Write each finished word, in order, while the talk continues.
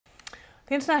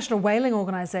The International Whaling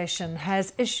Organisation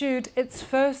has issued its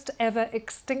first ever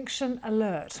extinction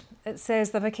alert. It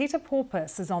says the Vaquita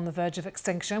porpoise is on the verge of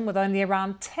extinction, with only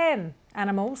around 10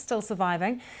 animals still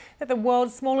surviving. They're the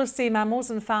world's smallest sea mammals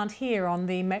and found here on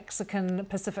the Mexican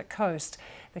Pacific coast.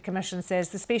 The Commission says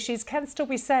the species can still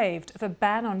be saved if a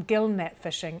ban on gill net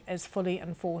fishing is fully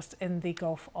enforced in the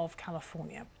Gulf of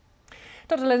California.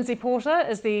 Dr. Lindsay Porter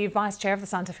is the Vice Chair of the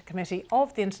Scientific Committee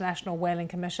of the International Whaling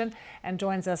Commission and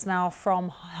joins us now from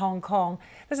Hong Kong.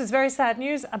 This is very sad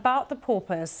news about the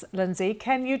porpoise. Lindsay,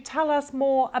 can you tell us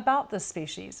more about this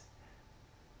species?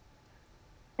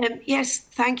 Yes,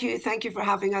 thank you. Thank you for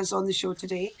having us on the show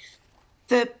today.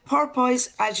 The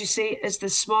porpoise, as you say, is the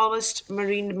smallest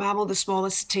marine mammal, the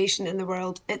smallest cetacean in the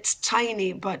world. It's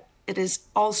tiny, but it is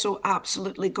also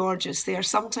absolutely gorgeous. They are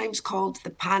sometimes called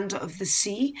the panda of the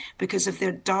sea because of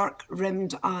their dark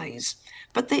rimmed eyes,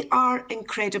 but they are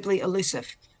incredibly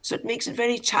elusive. So it makes it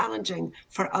very challenging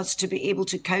for us to be able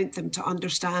to count them to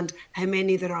understand how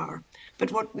many there are.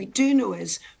 But what we do know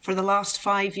is for the last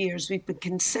 5 years, we've been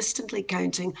consistently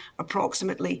counting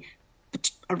approximately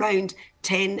around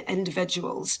 10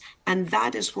 individuals. And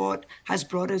that is what has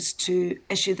brought us to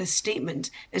issue this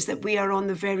statement, is that we are on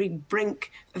the very brink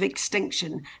of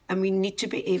extinction and we need to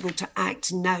be able to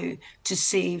act now to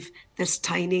save this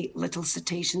tiny little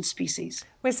cetacean species.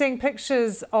 We're seeing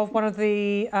pictures of one of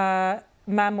the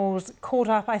mammals caught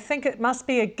up. I think it must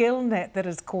be a gill net that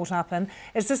is caught up in.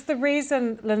 Is this the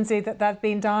reason, Lindsay, that they've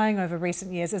been dying over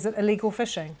recent years? Is it illegal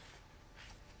fishing?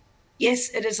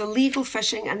 Yes, it is illegal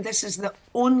fishing, and this is the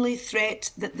only threat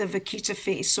that the vaquita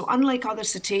face. So unlike other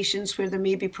cetaceans where there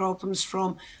may be problems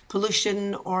from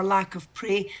pollution or lack of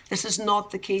prey, this is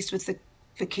not the case with the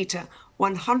vaquita.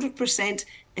 100%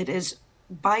 it is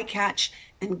bycatch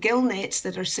in gill nets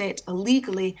that are set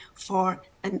illegally for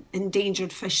an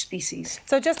endangered fish species.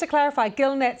 So just to clarify,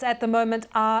 gill nets at the moment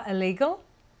are illegal?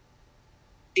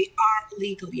 They are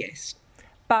illegal, yes.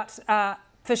 But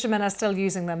fishermen are still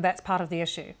using them. That's part of the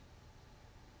issue.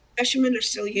 Fishermen are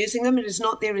still using them. It is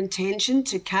not their intention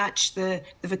to catch the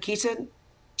vaquita,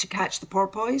 to catch the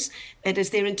porpoise. It is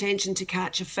their intention to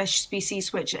catch a fish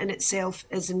species which in itself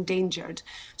is endangered.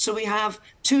 So we have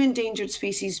 2 endangered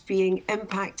species being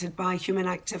impacted by human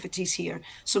activities here.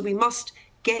 So we must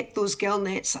get those gill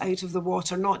nets out of the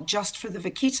water, not just for the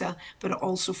vaquita, but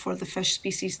also for the fish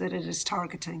species that it is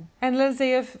targeting. And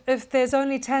Lindsay, if there's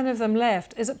only 10 of them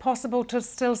left, is it possible to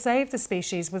still save the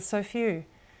species with so few?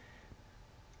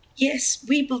 Yes,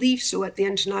 we believe so at the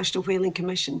International Whaling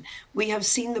Commission. We have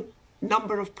seen the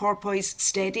number of porpoise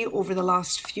steady over the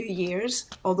last few years,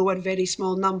 although a very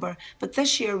small number. But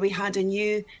this year we had a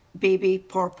new baby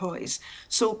porpoise.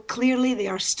 So clearly they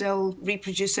are still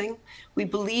reproducing. We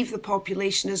believe the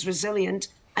population is resilient.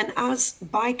 And as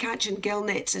bycatch and gill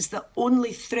nets is the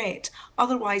only threat,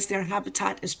 otherwise their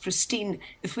habitat is pristine.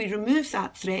 If we remove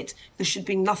that threat, there should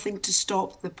be nothing to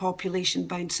stop the population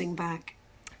bouncing back.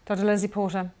 Dr. Lindsay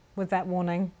Porter, with that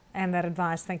warning and that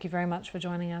advice, thank you very much for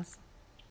joining us.